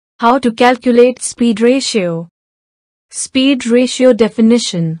How to calculate speed ratio. Speed ratio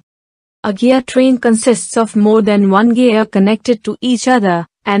definition. A gear train consists of more than one gear connected to each other,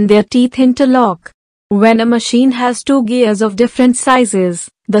 and their teeth interlock. When a machine has two gears of different sizes,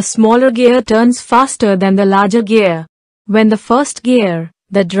 the smaller gear turns faster than the larger gear. When the first gear,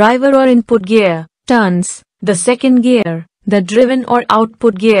 the driver or input gear, turns, the second gear, the driven or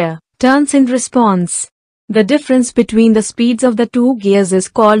output gear, turns in response. The difference between the speeds of the two gears is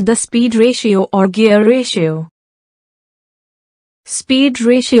called the speed ratio or gear ratio. Speed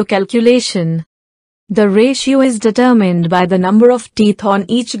ratio calculation. The ratio is determined by the number of teeth on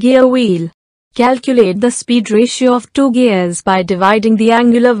each gear wheel. Calculate the speed ratio of two gears by dividing the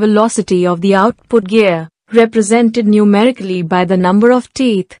angular velocity of the output gear, represented numerically by the number of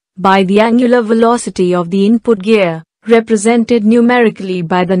teeth, by the angular velocity of the input gear, represented numerically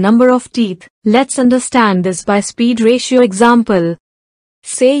by the number of teeth. Let's understand this by speed ratio example.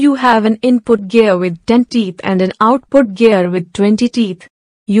 Say you have an input gear with 10 teeth and an output gear with 20 teeth.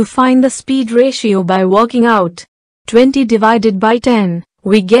 You find the speed ratio by working out 20 divided by 10,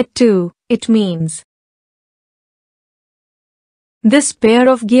 we get 2, it means this pair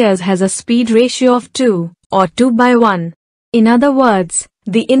of gears has a speed ratio of 2, or 2 by 1. In other words,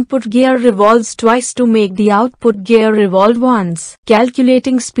 the input gear revolves twice to make the output gear revolve once.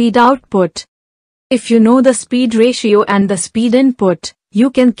 Calculating speed output. If you know the speed ratio and the speed input, you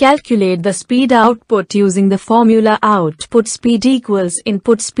can calculate the speed output using the formula output speed equals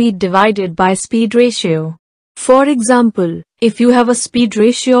input speed divided by speed ratio. For example, if you have a speed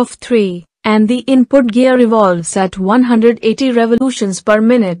ratio of 3, and the input gear revolves at 180 revolutions per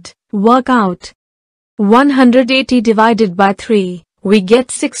minute, work out 180 divided by 3, we get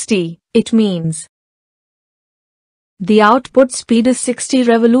 60, it means the output speed is 60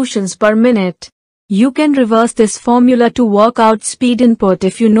 revolutions per minute. You can reverse this formula to work out speed input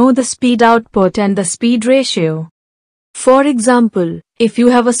if you know the speed output and the speed ratio. For example, if you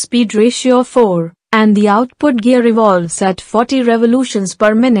have a speed ratio of 4, and the output gear revolves at 40 revolutions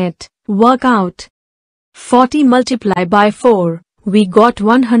per minute, work out 40 multiplied by 4, we got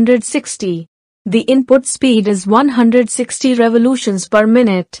 160. The input speed is 160 revolutions per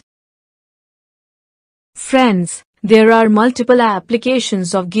minute. Friends, there are multiple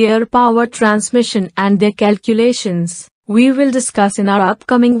applications of gear power transmission and their calculations. We will discuss in our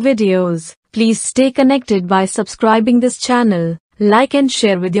upcoming videos. Please stay connected by subscribing this channel, like and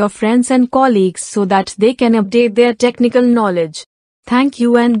share with your friends and colleagues so that they can update their technical knowledge. Thank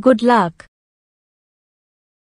you and good luck.